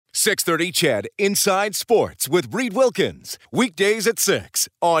630 CHED Inside Sports with Reed Wilkins. Weekdays at 6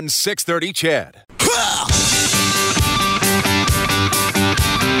 on 630 CHED.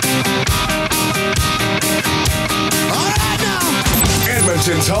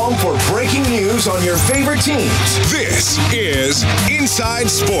 Edmonton's home for breaking news on your favorite teams. This is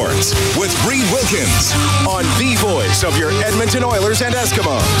Inside Sports with Reed Wilkins on the voice of your Edmonton Oilers and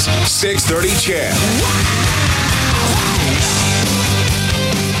Eskimos. 630 CHED.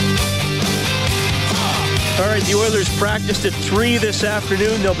 All right, the Oilers practiced at 3 this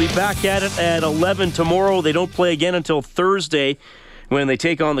afternoon. They'll be back at it at 11 tomorrow. They don't play again until Thursday when they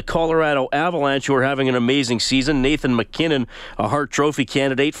take on the Colorado Avalanche, who are having an amazing season. Nathan MacKinnon, a Hart Trophy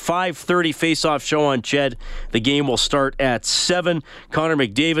candidate. 5:30 face-off show on CHED. The game will start at 7. Connor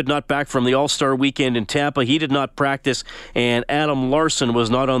McDavid not back from the All-Star weekend in Tampa. He did not practice, and Adam Larsson was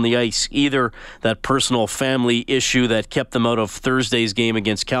not on the ice either. That personal family issue that kept them out of Thursday's game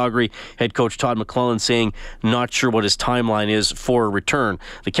against Calgary. Head coach Todd McLellan saying not sure what his timeline is for a return.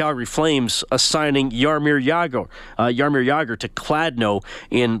 The Calgary Flames assigning Jaromir Jagr to Kladno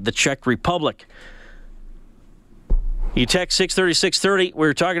in the Czech Republic. You text 630-630. We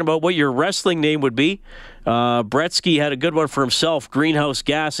were talking about what your wrestling name would be. Bretsky had a good one for himself, Greenhouse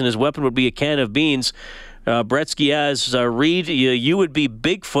Gas, and his weapon would be a can of beans. Bretsky has Reed, you would be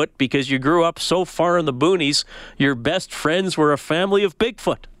Bigfoot because you grew up so far in the boonies. Your best friends were a family of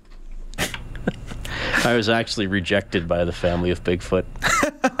Bigfoot. I was actually rejected by the family of Bigfoot.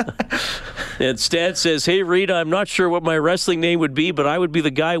 And Stan says, hey, Reed, I'm not sure what my wrestling name would be, but I would be the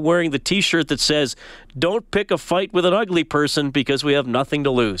guy wearing the T-shirt that says, don't pick a fight with an ugly person because we have nothing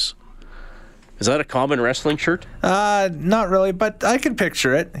to lose. Is that a common wrestling shirt? Not really, but I can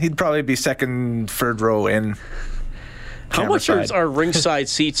picture it. He'd probably be second, third row in. How much are ringside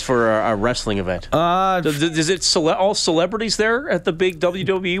seats for a wrestling event? Is it all celebrities there at the big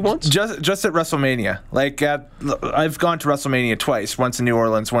WWE ones? Just at WrestleMania. I've gone to WrestleMania twice, once in New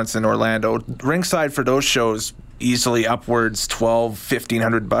Orleans, once in Orlando. Ringside for those shows, easily upwards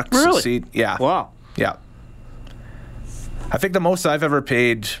 $1,200-$1,500 really? a seat. Yeah. Wow. Yeah. I think the most I've ever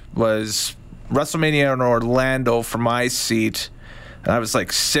paid was WrestleMania in Orlando for my seat. And I was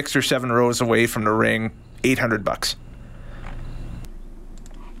like 6 or 7 rows away from the ring, $800.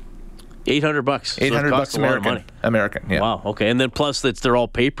 $800. $800 American. American, yeah. Wow, okay. And then plus they're all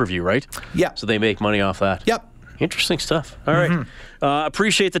pay-per-view, right? Yeah. So they make money off that. Yep. Interesting stuff. All right.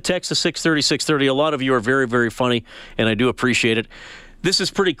 Appreciate the text to 630-630. A lot of you are very, very funny, and I do appreciate it. This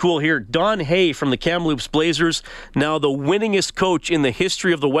is pretty cool here. Don Hay from the Kamloops Blazers, now the winningest coach in the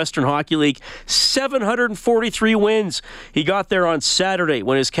history of the Western Hockey League. 743 wins. He got there on Saturday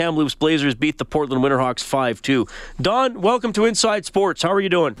when his Kamloops Blazers beat the Portland Winterhawks 5-2. Don, welcome to Inside Sports. How are you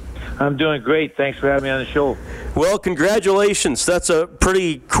doing? I'm doing great. Thanks for having me on the show. Well, congratulations. That's a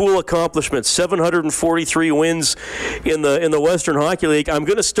pretty cool accomplishment. 743 wins in the Western Hockey League. I'm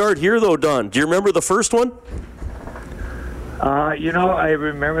going to start here, though, Don. Do you remember the first one? I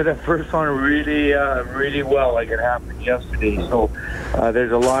remember the first one really well, like it happened yesterday. So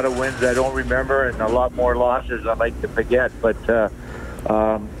there's a lot of wins I don't remember and a lot more losses I like to forget. But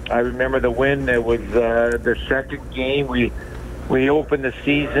I remember the win. It was the second game. We opened the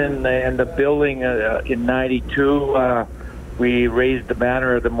season and the building in '92. We raised the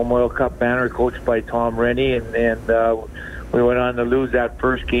banner, the Memorial Cup banner, coached by Tom Rennie, and we went on to lose that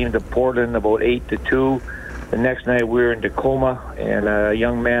first game to Portland about 8-2. The next night we were in Tacoma, and a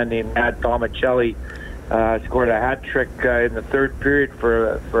young man named Matt Tomicelli scored a hat trick in the third period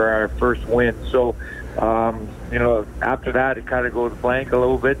for our first win. So, after that it kind of goes blank a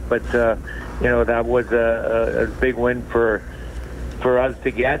little bit, but that was a big win for us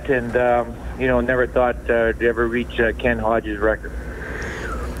to get, and never thought to ever reach Ken Hodges' record.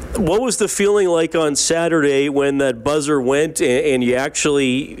 What was the feeling like on Saturday when that buzzer went and you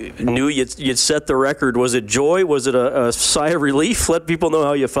actually knew you'd set the record? Was it joy? Was it a sigh of relief? Let people know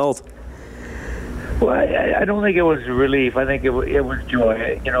how you felt. Well, I don't think it was relief. I think it was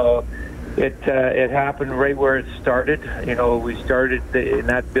joy. It happened right where it started. We started in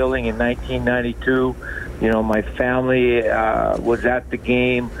that building in 1992. My family was at the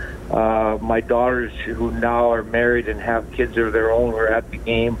game. My daughters, who now are married and have kids of their own, were at the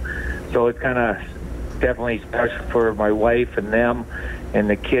game. So it's kind of definitely special for my wife and them and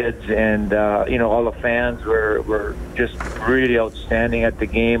the kids. And, all the fans were just really outstanding at the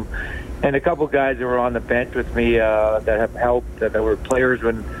game. And a couple guys that were on the bench with me that have helped, that were players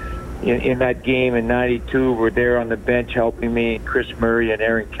when in that game in '92 were there on the bench helping me, Chris Murray and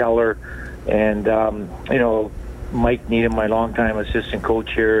Aaron Keller. And, Mike Needham, my longtime assistant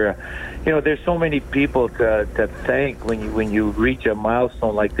coach here, there's so many people to thank when you reach a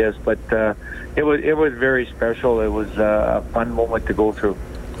milestone like this. But it was very special. It was a fun moment to go through.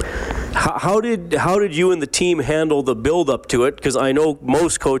 How did you and the team handle the build up to it? Because I know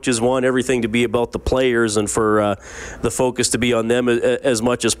most coaches want everything to be about the players and for the focus to be on them as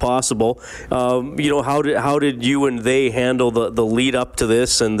much as possible. How did you and they handle the lead up to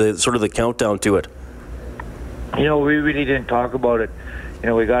this and the sort of the countdown to it? We really didn't talk about it.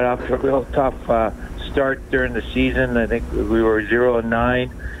 We got off to a real tough start during the season. I think we were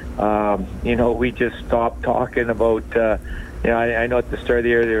 0-9. We just stopped talking about. I know at the start of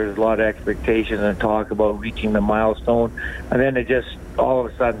the year there was a lot of expectations and talk about reaching the milestone, and then it just all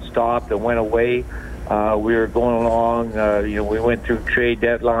of a sudden stopped and went away. We were going along. We went through trade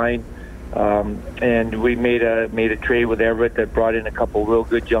deadline, and we made a trade with Everett that brought in a couple real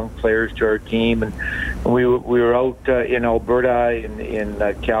good young players to our team, and we were out in Alberta, in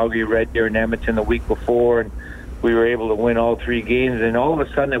Calgary, Red Deer, and Edmonton the week before, and we were able to win all 3 games, and all of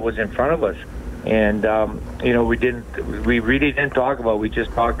a sudden it was in front of us. And we really didn't talk about it. We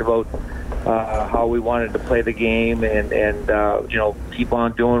just talked about how we wanted to play the game and keep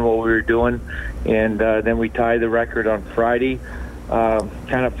on doing what we were doing. And then we tied the record on Friday.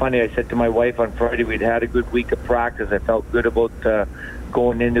 Kind of funny, I said to my wife on Friday we'd had a good week of practice. I felt good about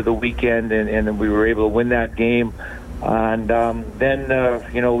going into the weekend, and we were able to win that game. And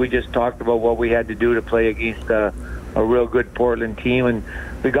then we just talked about what we had to do to play against a real good Portland team, and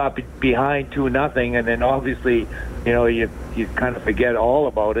we got behind 2-0, and then obviously, you kind of forget all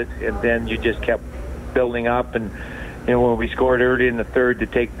about it, and then you just kept building up, and when we scored early in the third to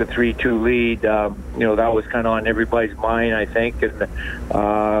take the 3-2 lead, that was kind of on everybody's mind, I think, and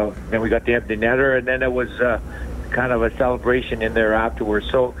then we got the empty netter, and then it was kind of a celebration in there afterwards.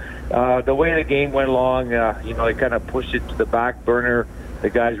 So the way the game went along, it kind of pushed it to the back burner. The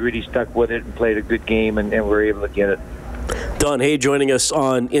guys really stuck with it and played a good game, and were able to get it. Don Hay joining us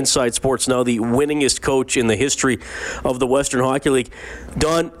on Inside Sports now, the winningest coach in the history of the Western Hockey League.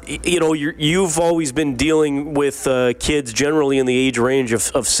 Don, you've always been dealing with kids generally in the age range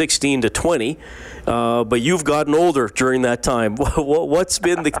of 16 to 20, but you've gotten older during that time. What's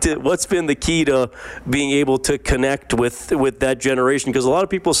been the key to being able to connect with that generation? Because a lot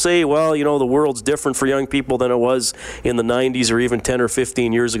of people say, well, the world's different for young people than it was in the 90s or even 10 or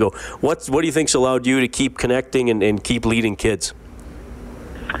 15 years ago. What do you think's allowed you to keep connecting and keep leading kids?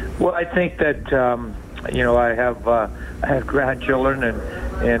 Well, I think that I have grandchildren,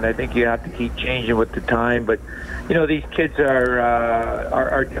 and I think you have to keep changing with the time. But these kids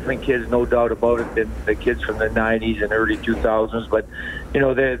are different kids, no doubt about it, than the kids from the 90s and early 2000s. But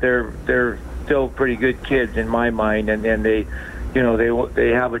they're still pretty good kids in my mind, and they they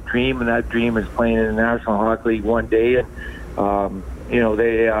have a dream, and that dream is playing in the National Hockey League one day, and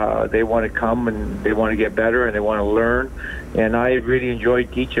they want to come and they want to get better and they want to learn. And I really enjoy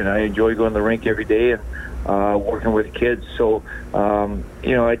teaching. I enjoy going to the rink every day and working with kids. So,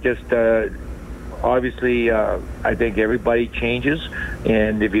 I just obviously I think everybody changes,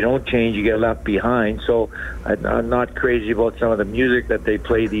 and if you don't change, you get left behind. So I'm not crazy about some of the music that they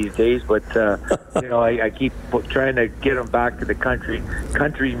play these days, but I keep trying to get them back to the country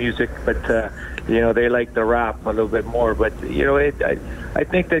music, but they like the rap a little bit more. But I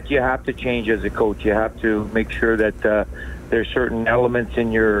think that you have to change as a coach. You have to make sure that there's certain elements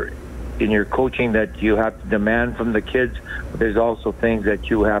in your coaching that you have to demand from the kids. But there's also things that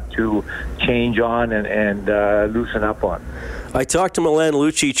you have to change on and loosen up on. I talked to Milan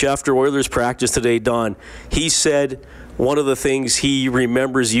Lucic after Oilers practice today, Don. He said one of the things he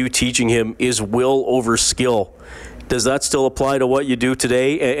remembers you teaching him is will over skill. Does that still apply to what you do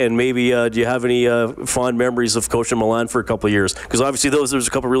today? And maybe do you have any fond memories of coaching Milan for a couple of years? Because obviously there's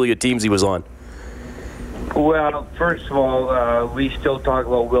a couple of really good teams he was on. Well, first of all, we still talk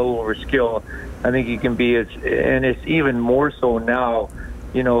about will over skill. I think you can be, and it's even more so now.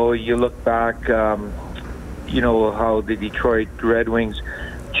 You look back, how the Detroit Red Wings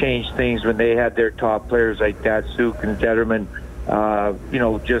changed things when they had their top players like Datsuk and Zetterman,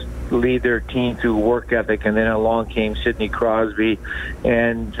 just lead their team through work ethic. And then along came Sidney Crosby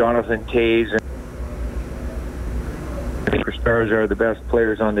and Jonathan Toews. Superstars are the best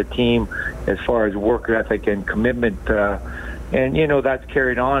players on the team as far as work ethic and commitment. And that's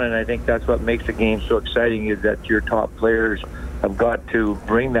carried on, and I think that's what makes the game so exciting, is that your top players have got to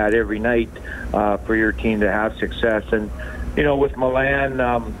bring that every night for your team to have success. And, with Milan,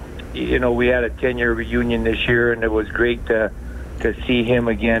 we had a 10-year reunion this year, and it was great to see him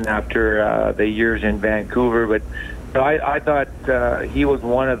again after the years in Vancouver. But I thought he was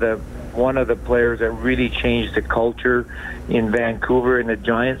one of the one of the players that really changed the culture in Vancouver and the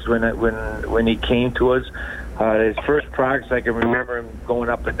Giants when he came to us. His first practice, I can remember him going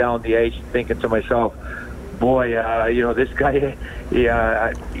up and down the ice, thinking to myself, boy, this guy,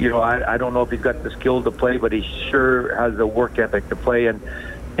 I don't know if he's got the skill to play, but he sure has the work ethic to play. And,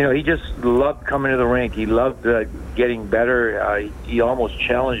 he just loved coming to the rink. He loved getting better. He almost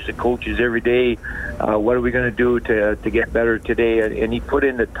challenged the coaches every day. What are we going to do to get better today? And he put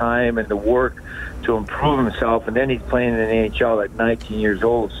in the time and the work to improve himself. And then he's playing in the NHL at 19 years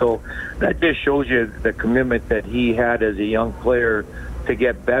old. So that just shows you the commitment that he had as a young player to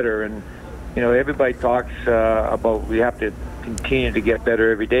get better. And, everybody talks about we have to continue to get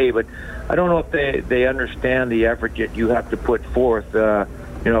better every day, but I don't know if they understand the effort that you have to put forth.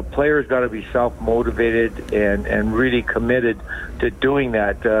 Players got to be self-motivated and really committed to doing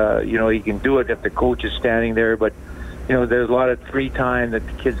that. You can do it if the coach is standing there, but, there's a lot of free time that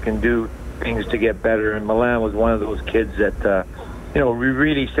the kids can do things to get better, and Milan was one of those kids that, we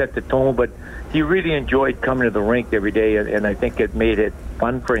really set the tone, but he really enjoyed coming to the rink every day, and I think it made it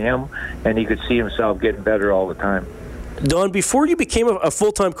fun for him, and he could see himself getting better all the time. Don, before you became a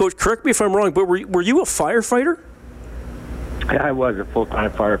full-time coach, correct me if I'm wrong, but were you a firefighter? Yeah, I was a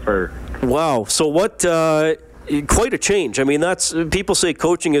full-time firefighter. Wow. So what? Quite a change. I mean, that's people say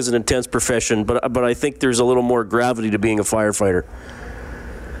coaching is an intense profession, but I think there's a little more gravity to being a firefighter.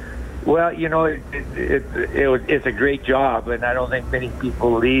 Well, it's a great job, and I don't think many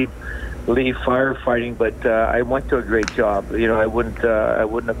people leave firefighting. But I went to a great job. I wouldn't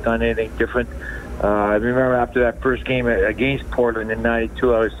have done anything different. I remember after that first game against Portland in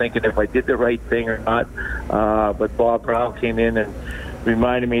 '92, I was thinking if I did the right thing or not. But Bob Brown came in and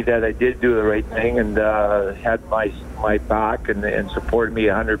reminded me that I did do the right thing and had my back and supported me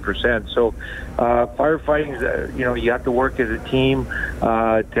 100%. So firefighting is, you have to work as a team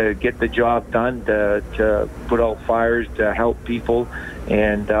to get the job done, to put out fires, to help people.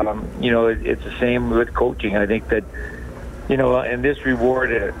 And, it's the same with coaching. I think that, and this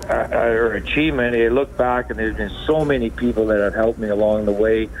reward or achievement, I look back and there's been so many people that have helped me along the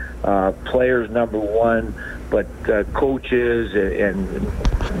way. Players, number one, but coaches and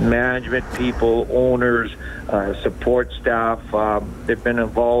management people, owners, support staff, they've been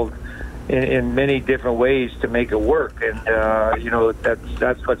involved in many different ways to make it work. And,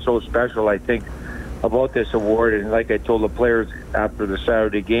 that's what's so special, I think, about this award. And like I told the players after the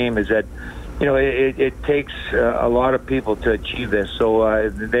Saturday game is that, it takes a lot of people to achieve this. So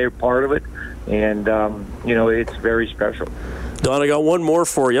they're part of it, and, it's very special. Don, I got one more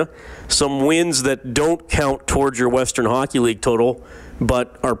for you. Some wins that don't count towards your Western Hockey League total,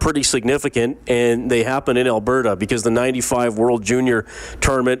 but are pretty significant, and they happen in Alberta because the 95 World Junior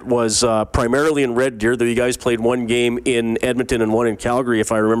Tournament was primarily in Red Deer, though you guys played one game in Edmonton and one in Calgary,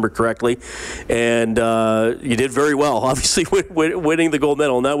 if I remember correctly. And you did very well, obviously, winning the gold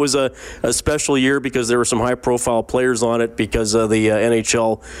medal. And that was a special year because there were some high-profile players on it because of the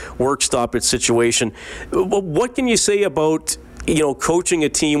NHL work stoppage situation. What can you say about coaching a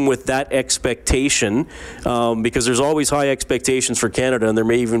team with that expectation, because there's always high expectations for Canada, and there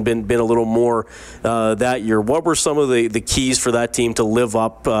may even been a little more that year. What were some of the keys for that team to live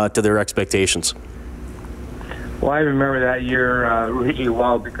up to their expectations? Well, I remember that year really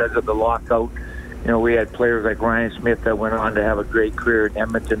well because of the lockout. We had players like Ryan Smith that went on to have a great career in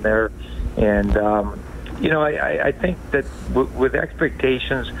Edmonton there. And, I think that with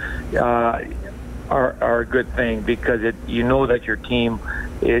expectations, are a good thing because that your team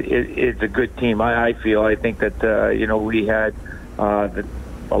it's a good team. I think that we had a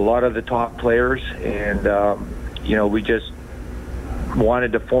lot of the top players, and we just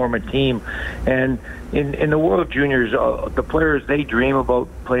wanted to form a team. And in the World Juniors, the players, they dream about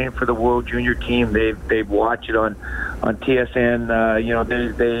playing for the World Junior team. They watch it on TSN.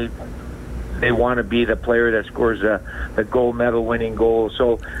 They want to be the player that scores the gold medal winning goal.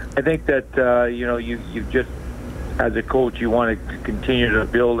 So I think that, you just, as a coach, you want to continue to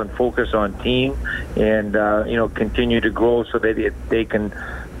build and focus on team and, continue to grow so that they can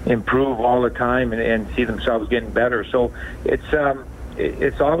improve all the time and see themselves getting better. So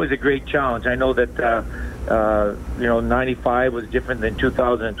it's always a great challenge. I know that, 95 was different than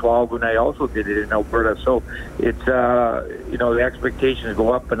 2012 when I also did it in Alberta. So it's, the expectations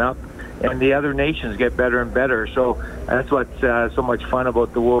go up and up. And the other nations get better and better. So that's what's so much fun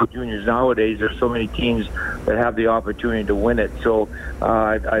about the World Juniors nowadays. There's so many teams that have the opportunity to win it. So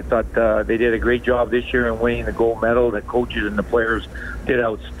I thought they did a great job this year in winning the gold medal. The coaches and the players did an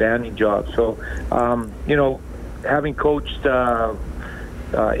outstanding job. So, having coached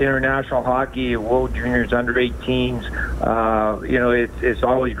international hockey, World Juniors, under 18s, it's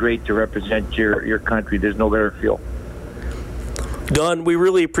always great to represent your country. There's no better feel. Don, we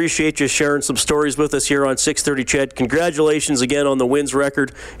really appreciate you sharing some stories with us here on 630 CHED. Congratulations again on the wins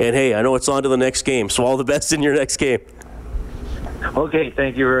record. And hey, I know it's on to the next game, so all the best in your next game. Okay,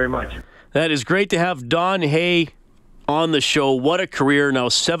 thank you very much. That is great to have Don Hay on the show. What a career. Now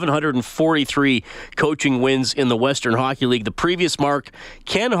 743 coaching wins in the Western Hockey League. The previous mark,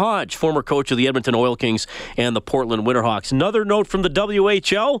 Ken Hodge, former coach of the Edmonton Oil Kings and the Portland Winterhawks. Another note from the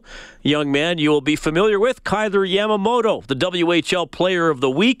WHL, young man you will be familiar with, Kyler Yamamoto, the WHL Player of the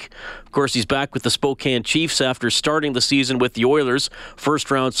Week. Of course, he's back with the Spokane Chiefs after starting the season with the Oilers.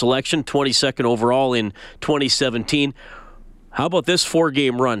 First-round selection, 22nd overall in 2017. How about this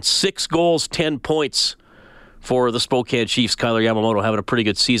 4-game run? 6 goals, 10 points for the Spokane Chiefs. Kyler Yamamoto having a pretty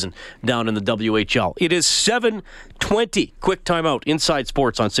good season down in the WHL. It is 7:20. Quick timeout. Inside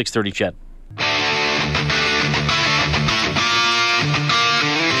Sports on 630 CHED.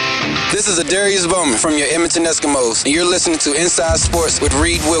 This is Adarius Bowman from your Edmonton Eskimos, and you're listening to Inside Sports with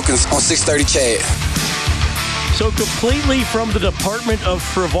Reed Wilkins on 630 CHED. So completely from the Department of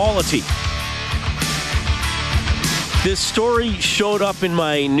Frivolity, this story showed up in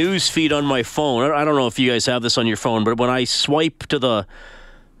my news feed on my phone. I don't know if you guys have this on your phone, but when I swipe to the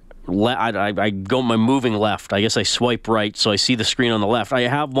I go my moving left. I guess I swipe right, so I see the screen on the left. I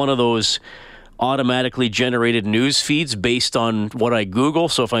have one of those automatically generated news feeds based on what I Google.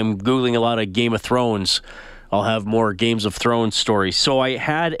 So if I'm Googling a lot of Game of Thrones, I'll have more Games of Thrones stories. So I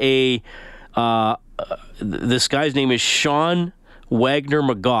had this guy's name is Sean Wagner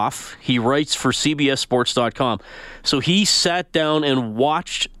McGough. He writes for CBSSports.com. So he sat down and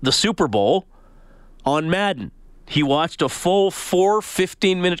watched the Super Bowl on Madden. He watched a full 4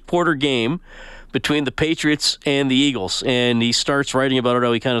 15-minute quarter game between the Patriots and the Eagles. And he starts writing about it,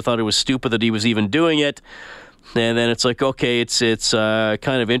 how he kind of thought it was stupid that he was even doing it. And then it's like, okay, it's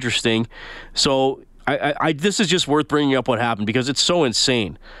kind of interesting. So I this is just worth bringing up what happened because it's so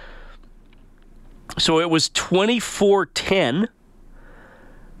insane. So it was 24-10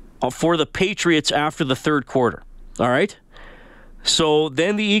 for the Patriots after the third quarter. All right? So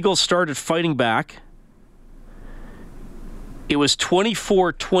then the Eagles started fighting back. It was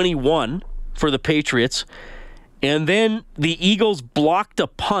 24-21 for the Patriots. And then the Eagles blocked a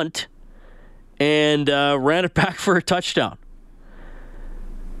punt and ran it back for a touchdown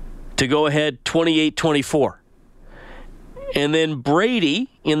to go ahead 28-24. And then Brady,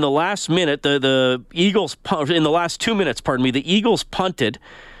 in the last minute, the Eagles, in the last 2 minutes, the Eagles punted,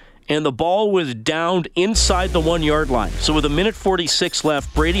 and the ball was downed inside the 1 yard line. So with 1:46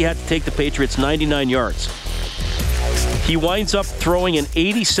 left, Brady had to take the Patriots 99 yards. He winds up throwing an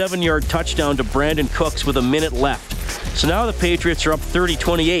 87-yard touchdown to Brandon Cooks with a minute left. So now the Patriots are up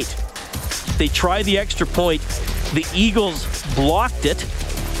 30-28. They tried the extra point. The Eagles blocked it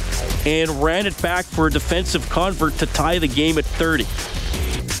and ran it back for a defensive convert to tie the game at 30.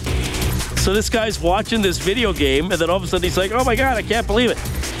 So this guy's watching this video game, and then all of a sudden he's like, oh my God, I can't believe it.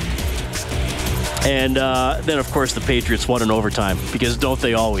 And then, of course, the Patriots won in overtime, because don't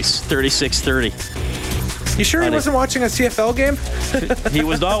they always? 36-30. You sure he wasn't watching a CFL game? He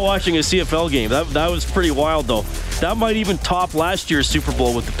was not watching a CFL game. That was pretty wild, though. That might even top last year's Super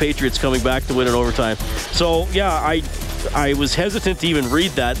Bowl with the Patriots coming back to win in overtime. So, yeah, I was hesitant to even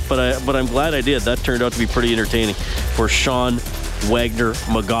read that, but I'm glad I did. That turned out to be pretty entertaining for Sean Wagner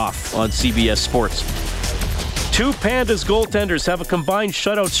McGough on CBS Sports. 2 Pandas goaltenders have a combined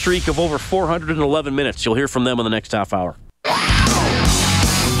shutout streak of over 411 minutes. You'll hear from them in the next half hour.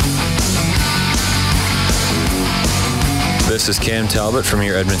 This is Cam Talbot from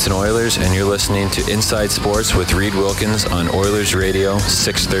your Edmonton Oilers, and you're listening to Inside Sports with Reed Wilkins on Oilers Radio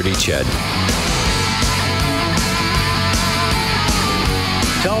 630 CHED.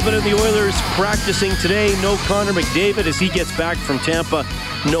 Talbot and the Oilers practicing today. No Connor McDavid as he gets back from Tampa.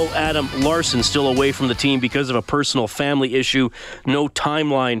 No Adam Larson, still away from the team because of a personal family issue. No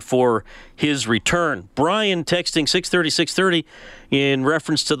timeline for his return. Brian texting 630 in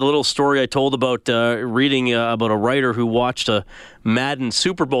reference to the little story I told about reading about a writer who watched a Madden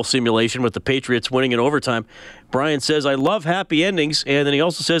Super Bowl simulation with the Patriots winning in overtime. Brian says, I love happy endings. And then he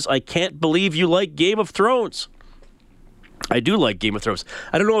also says, I can't believe you like Game of Thrones. I do like Game of Thrones.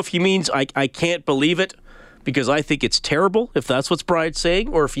 I don't know if he means I can't believe it because I think it's terrible, if that's what Brian's saying,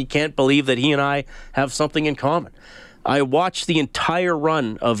 or if he can't believe that he and I have something in common. I watched the entire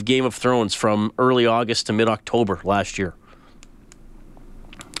run of Game of Thrones from early August to mid-October last year.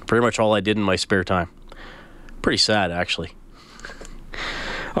 Pretty much all I did in my spare time. Pretty sad, actually.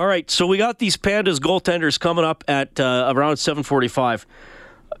 All right, so we got these Pandas goaltenders coming up at around 7:45.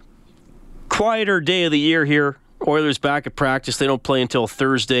 Quieter day of the year here Oilers back at practice. They don't play until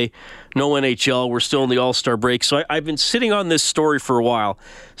Thursday. No NHL. We're still in the All-Star break. So I've been sitting on this story for a while.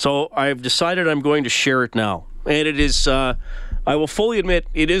 So I've decided I'm going to share it now. And it is, I will fully admit,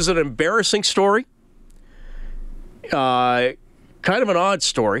 it is an embarrassing story. Kind of an odd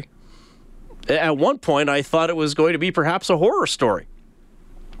story. At one point, I thought it was going to be perhaps a horror story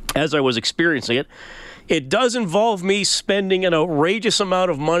as I was experiencing it. It does involve me spending an outrageous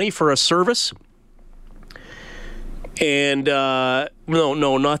amount of money for a service. And, no,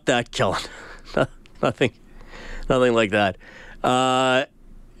 not that, Kellen. Nothing like that. And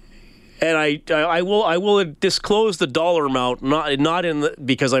I will disclose the dollar amount, not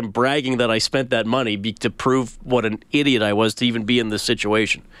because I'm bragging that I spent that money to prove what an idiot I was to even be in this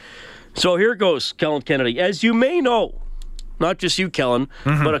situation. So here goes, Kellen Kennedy. As you may know, not just you, Kellen,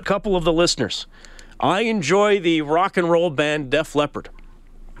 but a couple of the listeners, I enjoy the rock and roll band Def Leppard.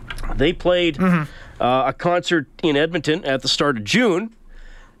 They played a concert in Edmonton at the start of June,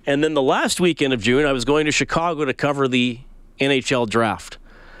 and then the last weekend of June, I was going to Chicago to cover the NHL draft.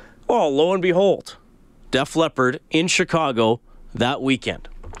 Well, lo and behold, Def Leppard in Chicago that weekend.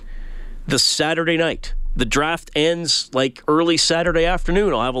 The Saturday night. The draft ends like early Saturday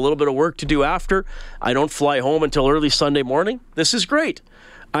afternoon. I'll have a little bit of work to do after. I don't fly home until early Sunday morning. This is great.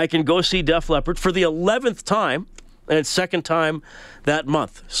 I can go see Def Leppard for the 11th time and second time that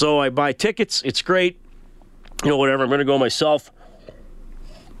month. So I buy tickets. It's great. Whatever. I'm going to go myself.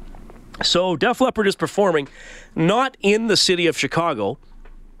 So Def Leppard is performing not in the city of Chicago,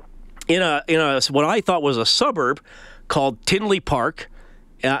 in a what I thought was a suburb called Tinley Park,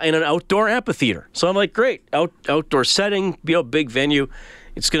 in an outdoor amphitheater. So I'm like, great, outdoor setting, big venue.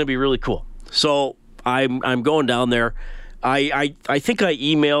 It's going to be really cool. So I'm going down there. I think I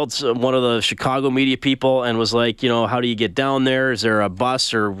emailed one of the Chicago media people and was like, how do you get down there? Is there a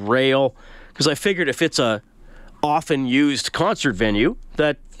bus or rail? Because I figured if it's a often used concert venue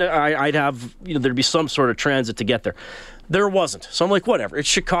that I'd have, there'd be some sort of transit to get there. There wasn't. So I'm like, whatever. It's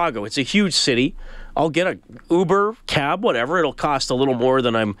Chicago. It's a huge city. I'll get an Uber, cab, whatever. It'll cost a little more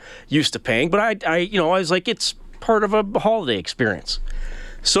than I'm used to paying. But I was like, it's part of a holiday experience.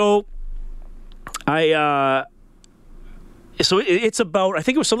 So it's about, I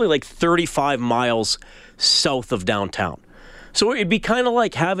think it was something like 35 miles south of downtown. So it'd be kind of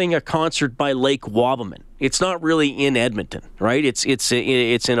like having a concert by Lake Wabamun. It's not really in Edmonton, right? It's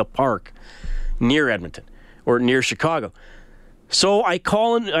in a park near Edmonton or near Chicago. So I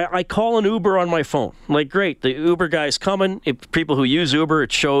call an Uber on my phone. I'm like, great, the Uber guy's coming. People who use Uber,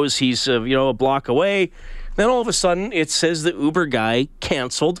 it shows he's a block away. Then all of a sudden, it says the Uber guy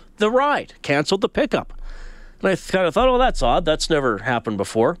canceled the ride, canceled the pickup. And I kind of thought, oh, that's odd. That's never happened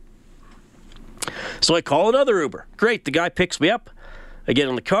before. So I call another Uber. Great, the guy picks me up. I get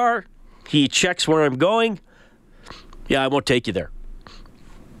in the car. He checks where I'm going. Yeah, I won't take you there.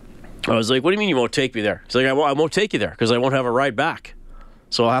 I was like, what do you mean you won't take me there? He's like, I won't take you there because I won't have a ride back.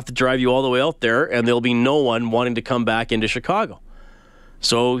 So I'll have to drive you all the way out there, and there'll be no one wanting to come back into Chicago.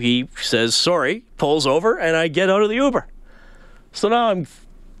 So he says, sorry, pulls over, and I get out of the Uber. So now I'm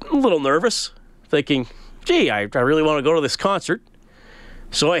a little nervous, thinking, gee, I really want to go to this concert.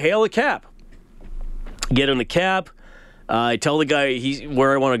 So I hail a cab. Get in the cab. I tell the guy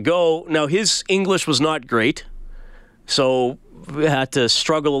where I want to go. Now, his English was not great, so I had to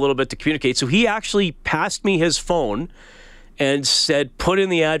struggle a little bit to communicate. So he actually passed me his phone and said, put in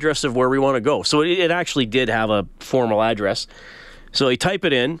the address of where we want to go. So it actually did have a formal address. So I type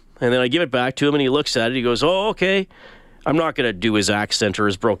it in, and then I give it back to him, and he looks at it. He goes, oh, okay. I'm not going to do his accent or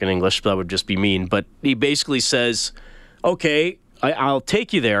his broken English. That would just be mean. But he basically says, okay, I'll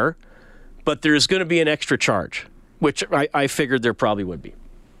take you there, but there's going to be an extra charge, which I figured there probably would be.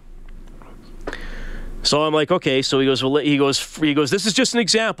 So I'm like, okay. So he goes, this is just an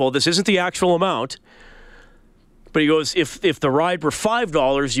example. This isn't the actual amount. But he goes, if the ride were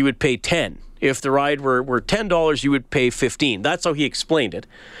 $5, you would pay $10. If the ride were $10, you would pay $15. That's how he explained it.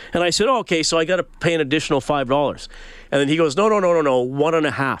 And I said, oh, okay, so I got to pay an additional $5. And then he goes, no,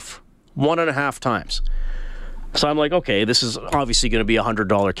 1.5. 1.5 times. So I'm like, okay, this is obviously going to be a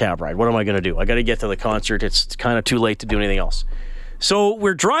 $100 cab ride. What am I going to do? I got to get to the concert. It's kind of too late to do anything else. So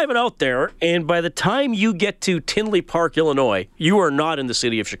we're driving out there, and by the time you get to Tinley Park, Illinois, you are not in the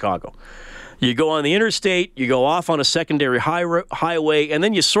city of Chicago. You go on the interstate, you go off on a secondary highway, and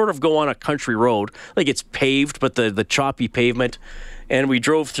then you sort of go on a country road. Like it's paved, but the choppy pavement. And we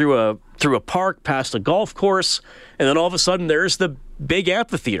drove through a park, past a golf course, and then all of a sudden there's the big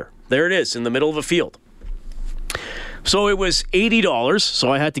amphitheater. There it is in the middle of a field. So it was $80,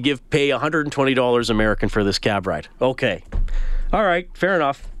 so I had to pay $120 American for this cab ride. Okay. All right, fair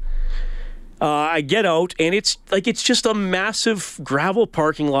enough. I get out, and it's just a massive gravel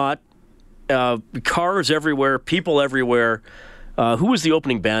parking lot, cars everywhere, people everywhere. Who was the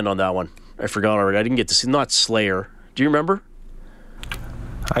opening band on that one? I forgot already. I didn't get to see. Not Slayer. Do you remember?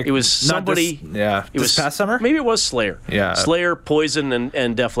 It was somebody. It was past summer? Maybe it was Slayer. Yeah. Slayer, Poison,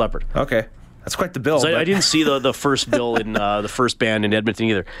 and Def Leppard. Okay. That's quite the bill. I didn't see the first bill in the first band in Edmonton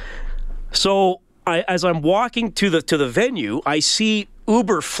either. So as I'm walking to the venue, I see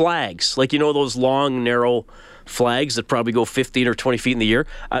Uber flags, like, those long, narrow flags that probably go 15 or 20 feet in the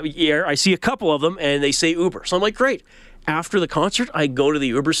air. I see a couple of them, and they say Uber. So I'm like, great. After the concert, I go to the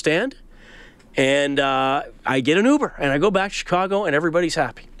Uber stand, and I get an Uber, and I go back to Chicago, and everybody's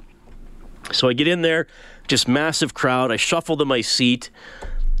happy. So I get in there, just massive crowd. I shuffle to my seat.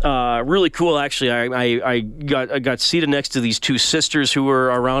 Really cool, actually. I got seated next to these two sisters who were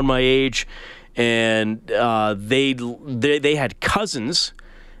around my age, and they had cousins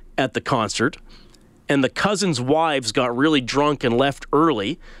at the concert, and the cousins' wives got really drunk and left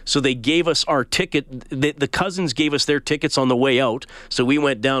early, so they gave us our ticket. The cousins gave us their tickets on the way out, so we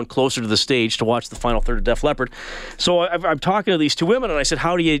went down closer to the stage to watch the final third of Def Leppard. So I'm talking to these two women, and I said,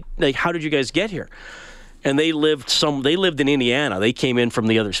 "How did you guys get here?" And they lived in Indiana. They came in from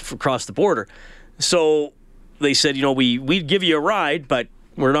across the border. So they said, we'd give you a ride, but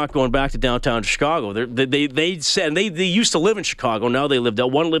we're not going back to downtown Chicago. They said they used to live in Chicago. Now they lived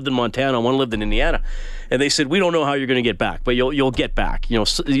out. One lived in Montana, one lived in Indiana. And they said, we don't know how you're going to get back, but you'll get back.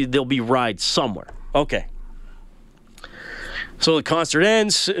 There'll be rides somewhere. Okay. So the concert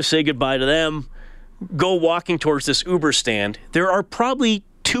ends, say goodbye to them, go walking towards this Uber stand. There are probably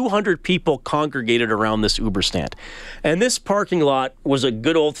 200 people congregated around this Uber stand. And this parking lot was a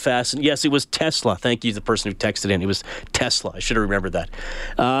good old-fashioned, yes, it was Tesla. Thank you to the person who texted in. It was Tesla. I should have remembered that.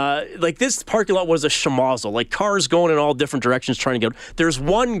 This parking lot was a schmozzle, like cars going in all different directions trying to get. There's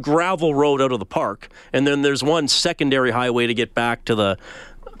one gravel road out of the park, and then there's one secondary highway to get back to the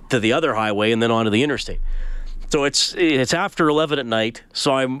other highway and then onto the interstate. So it's after 11 at night,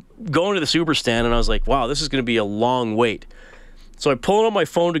 so I'm going to this Uber stand, and I was like, wow, this is going to be a long wait. So I pull on my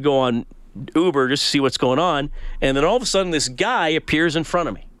phone to go on Uber just to see what's going on, and then all of a sudden this guy appears in front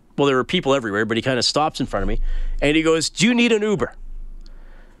of me. Well, there were people everywhere, but he kind of stops in front of me, and he goes, "Do you need an Uber?"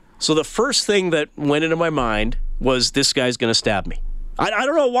 So the first thing that went into my mind was, this guy's going to stab me. I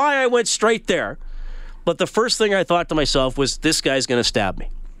don't know why I went straight there, but the first thing I thought to myself was, this guy's going to stab me.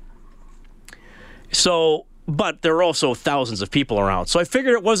 But there were also thousands of people around. So I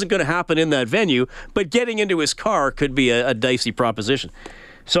figured it wasn't going to happen in that venue, but getting into his car could be a dicey proposition.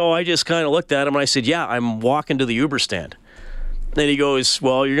 So I just kind of looked at him and I said, yeah, I'm walking to the Uber stand. And he goes,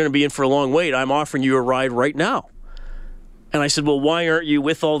 well, you're going to be in for a long wait. I'm offering you a ride right now. And I said, well, why aren't you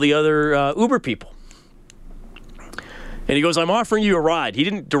with all the other Uber people? And he goes, I'm offering you a ride. He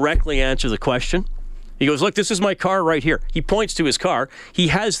didn't directly answer the question. He goes, look, this is my car right here. He points to his car. He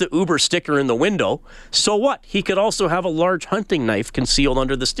has the Uber sticker in the window. So what? He could also have a large hunting knife concealed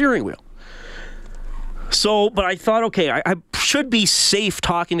under the steering wheel. But I thought, okay, I should be safe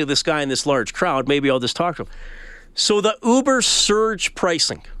talking to this guy in this large crowd. Maybe I'll just talk to him. So the Uber surge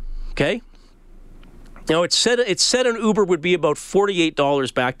pricing, okay? Now, it said an Uber would be about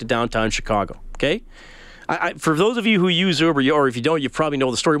 $48 back to downtown Chicago, okay? For those of you who use Uber, or if you don't, you probably know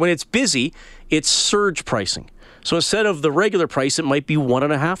the story. When it's busy, it's surge pricing. So instead of the regular price, it might be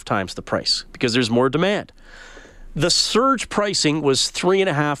 1.5 times the price because there's more demand. The surge pricing was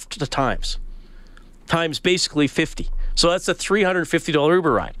 3.5 times basically 50. So that's a $350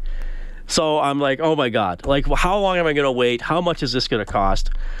 Uber ride. So I'm like, oh my God, like, well, how long am I going to wait? How much is this going to cost?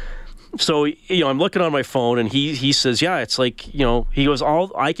 So, I'm looking on my phone, and he says, yeah, it's like, he goes,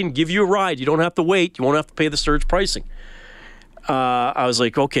 I can give you a ride. You don't have to wait. You won't have to pay the surge pricing. I was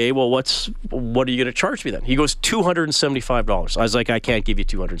like, okay, well, what are you going to charge me then? He goes, $275. I was like, I can't give you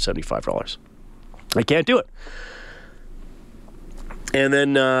 $275. I can't do it. And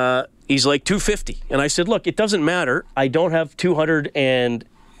then he's like, $250. And I said, look, it doesn't matter. I don't have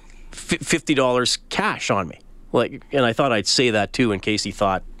 $250 cash on me. And I thought I'd say that too in case he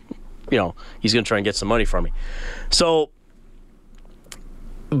thought, he's going to try and get some money from me. So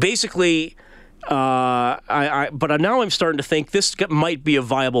basically, but now I'm starting to think this might be a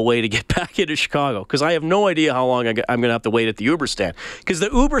viable way to get back into Chicago because I have no idea how long I'm going to have to wait at the Uber stand because the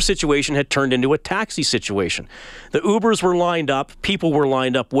Uber situation had turned into a taxi situation. The Ubers were lined up, people were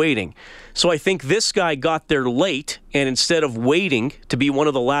lined up waiting. So I think this guy got there late, and instead of waiting to be one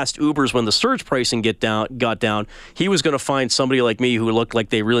of the last Ubers when the surge pricing got down, he was going to find somebody like me who looked like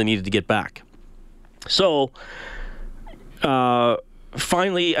they really needed to get back. So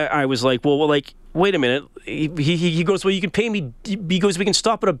finally, I was like, well, wait a minute. He goes, well, you can pay me. He goes, we can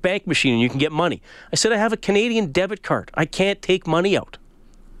stop at a bank machine and you can get money. I said, I have a Canadian debit card. I can't take money out.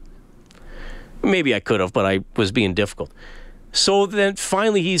 Maybe I could have, but I was being difficult. So then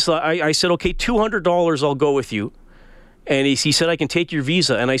finally I said, okay, $200 I'll go with you. And he said, I can take your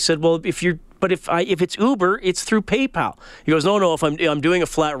Visa. And I said, well, if it's Uber, it's through PayPal. He goes, no, if I'm doing a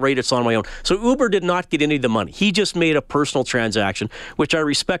flat rate, it's on my own. So Uber did not get any of the money. He just made a personal transaction, which I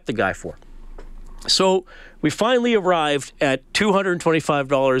respect the guy for. So we finally arrived at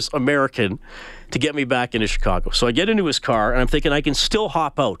 $225 American to get me back into Chicago. So I get into his car, and I'm thinking I can still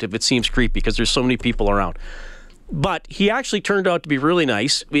hop out if it seems creepy because there's so many people around. But he actually turned out to be really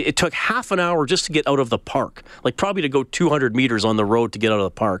nice. It took half an hour just to get out of the park, like probably to go 200 meters on the road to get out of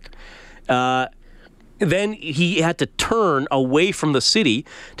the park. Then he had to turn away from the city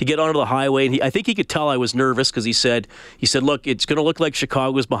to get onto the highway. And I think he could tell I was nervous because he said, look, it's going to look like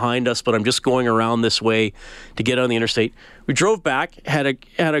Chicago's behind us, but I'm just going around this way to get on the interstate. We drove back, had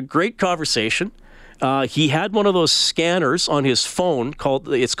a great conversation. He had one of those scanners on his phone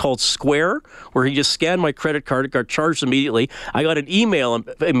it's called Square, where he just scanned my credit card. It got charged immediately. I got an email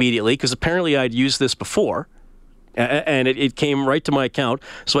immediately because apparently I'd used this before. And it came right to my account.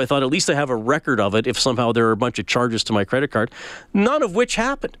 So I thought at least I have a record of it if somehow there are a bunch of charges to my credit card, none of which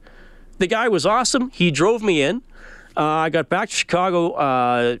happened. The guy was awesome. He drove me in. I got back to Chicago,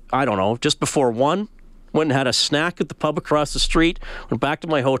 I don't know, just before 1. Went and had a snack at the pub across the street. Went back to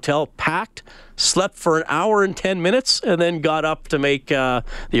my hotel, packed, slept for an hour and 10 minutes, and then got up to make the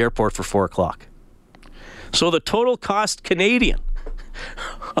airport for 4 o'clock. So the total cost Canadian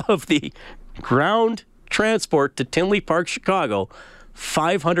of the ground transport to Tinley Park, Chicago,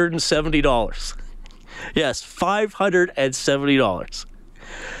 $570. Yes, $570.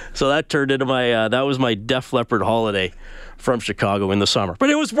 So that turned into that was my Def Leppard holiday from Chicago in the summer. But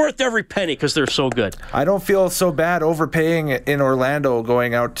it was worth every penny because they're so good. I don't feel so bad overpaying in Orlando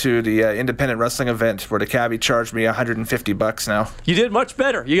going out to the independent wrestling event where the cabbie charged me $150 now. You did much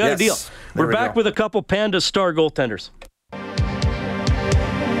better. You got a deal. We're back with a couple Panda star goaltenders.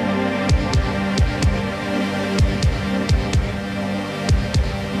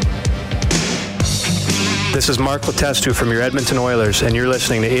 This is Mark Letestu from your Edmonton Oilers, and you're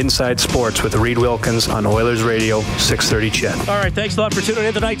listening to Inside Sports with Reed Wilkins on Oilers Radio 630 CHED. All right, thanks a lot for tuning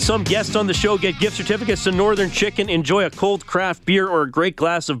in tonight. Some guests on the show get gift certificates to Northern Chicken. Enjoy a cold craft beer or a great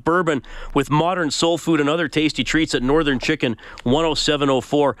glass of bourbon with modern soul food and other tasty treats at Northern Chicken,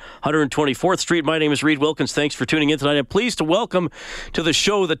 10704 124th Street. My name is Reed Wilkins. Thanks for tuning in tonight. I'm pleased to welcome to the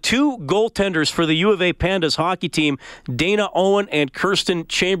show the two goaltenders for the U of A Pandas hockey team, Dana Owen and Kirsten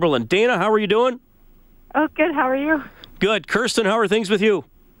Chamberlain. Dana, how are you doing? Oh, good. How are you? Good. Kirsten, how are things with you?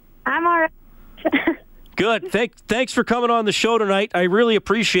 I'm all right. Good. Thanks for coming on the show tonight. I really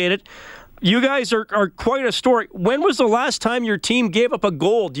appreciate it. You guys are quite a story. When was the last time your team gave up a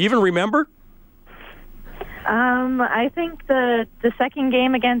goal? Do you even remember? I think the second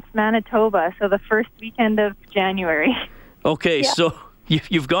game against Manitoba, so the first weekend of January. Okay, yeah. So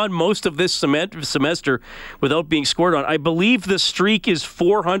you've gone most of this semester without being scored on. I believe the streak is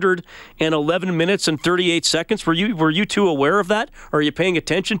 411 minutes and 38 seconds. Were you two aware of that? Or are you paying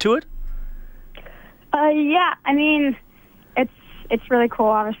attention to it? Yeah, I mean, it's really cool,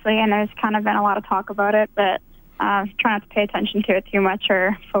 obviously, and there's kind of been a lot of talk about it, but try not to pay attention to it too much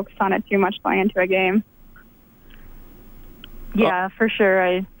or focus on it too much going into a game. Yeah, for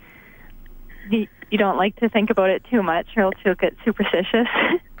sure. You don't like to think about it too much, or else you'll get superstitious.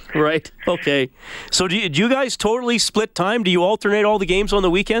 Right. Okay. So do you guys totally split time? Do you alternate all the games on the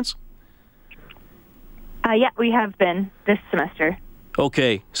weekends? Yeah, we have been this semester.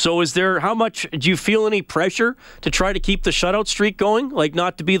 Okay. So do you feel any pressure to try to keep the shutout streak going? Like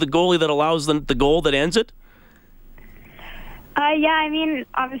not to be the goalie that allows the goal that ends it? Yeah, I mean,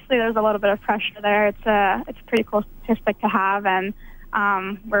 obviously there's a little bit of pressure there. It's a pretty cool statistic to have, and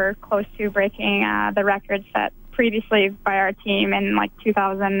we're close to breaking the records set previously by our team in like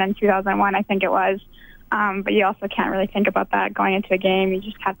 2000 and 2001, I think it was. But you also can't really think about that going into a game. You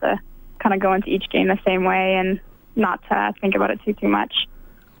just have to kind of go into each game the same way and not think about it too much.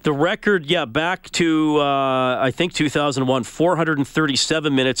 The record, back to, I think 2001,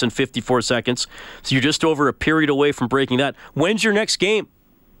 437 minutes and 54 seconds. So you're just over a period away from breaking that. When's your next game?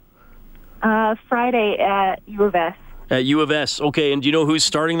 Friday at U of S. At U of S. Okay, and do you know who's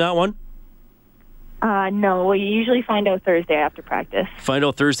starting that one? No, we usually find out Thursday after practice. Find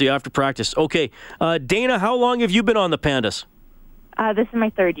out Thursday after practice. Okay. Dana, how long have you been on the Pandas? This is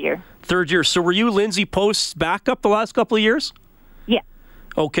my third year. Third year. So were you Lindsay Post's backup the last couple of years? Yeah.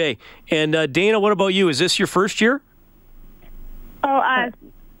 Okay. And Dana, what about you? Is this your first year? Oh,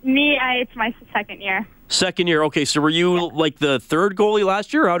 Me, it's my second year. Second year. Okay, so were you like the third goalie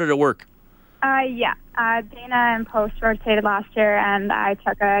last year, or how did it work? Yeah. Dana and Post rotated last year, and I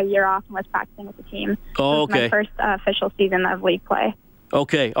took a year off and was practicing with the team. Oh, okay. This was my first official season of league play.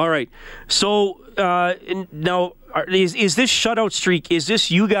 Okay, all right. So now, is this shutout streak, is this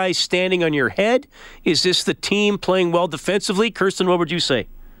you guys standing on your head? Is this the team playing well defensively? Kirsten, what would you say?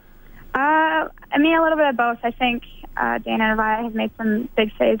 I mean, a little bit of both. I think Dana and I have made some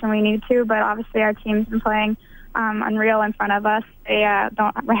big saves when we needed to, but obviously our team's been playing unreal in front of us. We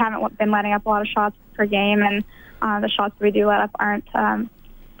haven't been letting up a lot of shots per game, and the shots that we do let up aren't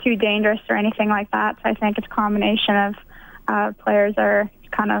too dangerous or anything like that. So I think it's a combination of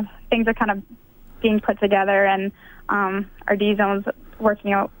things are kind of being put together, and our D zone's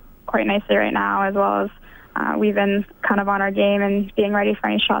working out quite nicely right now, as well as we've been kind of on our game and being ready for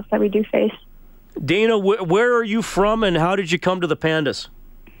any shots that we do face. Dana, where are you from, and how did you come to the Pandas?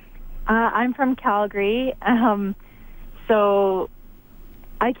 I'm from Calgary. So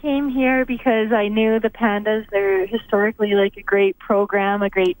I came here because I knew the Pandas. They're historically like a great program, a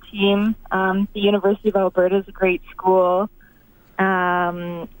great team. The University of Alberta is a great school.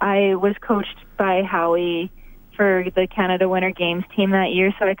 I was coached by Howie for the Canada Winter Games team that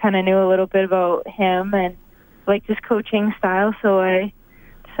year, so I kind of knew a little bit about him and liked his coaching style, so I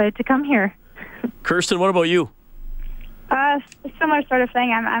decided to come here. Kirsten, what about you? Similar sort of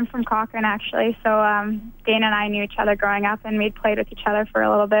thing. I'm from Cochrane, actually. So Dana and I knew each other growing up, and we'd played with each other for a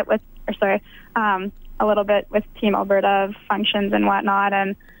little bit with Team Alberta functions and whatnot.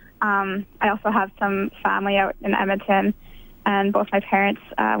 And I also have some family out in Edmonton, and both my parents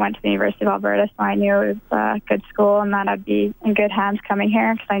went to the University of Alberta, so I knew it was a good school and that I'd be in good hands coming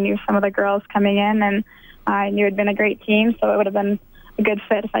here because I knew some of the girls coming in, and I knew it'd been a great team, so it would have been a good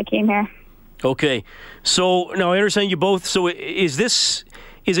fit if I came here. Okay, so now I understand you both. So is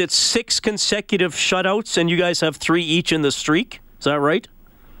it 6 consecutive shutouts, and you guys have 3 each in the streak? Is that right?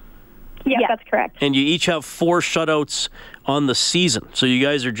 Yeah, that's correct. And you each have 4 shutouts on the season, so you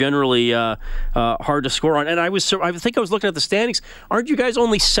guys are generally hard to score on. And I think I was looking at the standings. Aren't you guys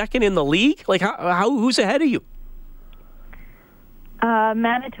only second in the league? Like, who's ahead of you?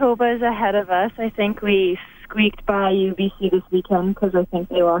 Manitoba is ahead of us. I think we squeaked by UBC this weekend because I think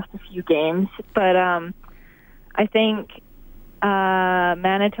they lost a few games. But I think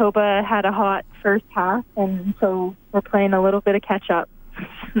Manitoba had a hot first half, and so we're playing a little bit of catch-up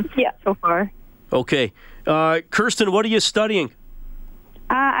so far. Okay. Kirsten, what are you studying?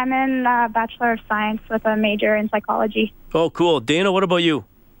 I'm in Bachelor of Science with a major in psychology. Oh, cool. Dana, what about you?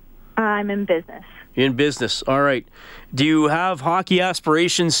 I'm in business. In business. All right. Do you have hockey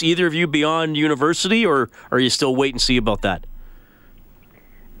aspirations, either of you, beyond university, or are you still wait and see about that?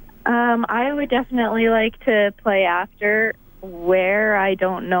 I would definitely like to play after. Where, I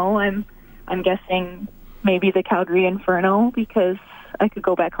don't know. I'm guessing maybe the Calgary Inferno because I could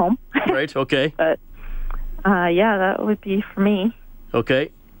go back home. Right, okay. But, that would be for me.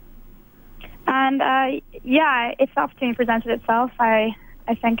 Okay. And, if the opportunity presented itself, I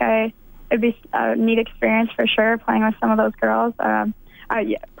think it'd be a neat experience for sure, playing with some of those girls.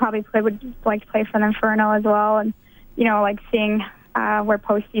 I probably would like to play for the Inferno as well, and seeing where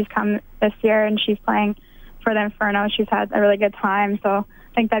Postie's come this year, and she's playing for the Inferno. She's had a really good time, so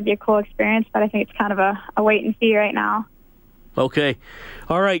I think that'd be a cool experience. But I think it's kind of a wait and see right now. Okay,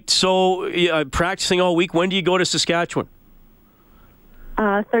 all right. So practicing all week. When do you go to Saskatchewan?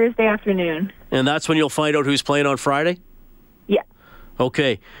 Thursday afternoon. And that's when you'll find out who's playing on Friday? Yeah.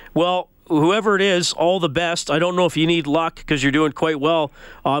 Okay. Well, whoever it is, all the best. I don't know if you need luck because you're doing quite well.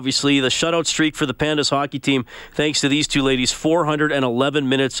 Obviously, the shutout streak for the Pandas hockey team, thanks to these two ladies, 411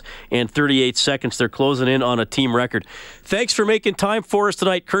 minutes and 38 seconds. They're closing in on a team record. Thanks for making time for us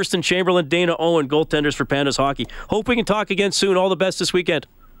tonight, Kirsten Chamberlain, Dana Owen, goaltenders for Pandas hockey. Hope we can talk again soon. All the best this weekend.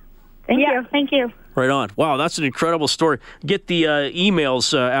 Thank you. Right on. Wow, that's an incredible story. Get the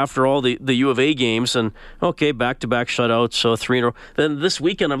emails after all the U of A games, and okay, back-to-back shutouts, so 3 in a row. Then this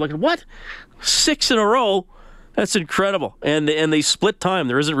weekend, I'm like, what? 6 in a row? That's incredible. And they split time.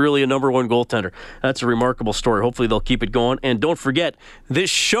 There isn't really a number one goaltender. That's a remarkable story. Hopefully they'll keep it going. And don't forget, this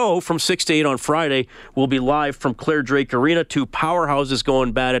show from 6 to 8 on Friday will be live from Claire Drake Arena. 2 powerhouses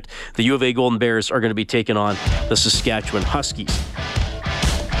going at it. The U of A Golden Bears are going to be taking on the Saskatchewan Huskies.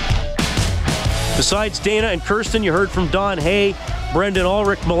 Besides Dana and Kirsten, you heard from Don Hay, Brendan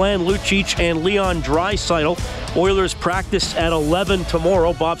Ulrich, Milan Lucic, and Leon Draisaitl. Oilers practice at 11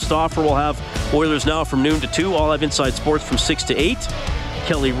 tomorrow. Bob Stauffer will have Oilers Now from noon to 2. I'll have Inside Sports from 6 to 8.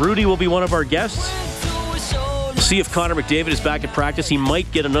 Kelly Rudy will be one of our guests. see if Connor McDavid is back at practice. He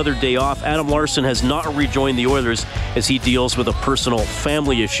might get another day off. Adam Larson has not rejoined the Oilers as he deals with a personal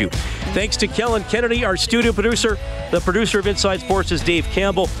family issue. Thanks to Kellen Kennedy, our studio producer. The producer of Inside Sports is Dave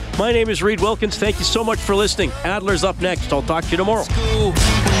Campbell. My name is Reed Wilkins. Thank you so much for listening. Adler's up next. I'll talk to you tomorrow.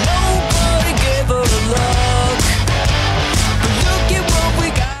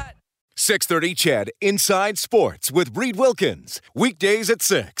 630 CHED Inside Sports with Reed Wilkins. Weekdays at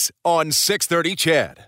 6 on 630 CHED.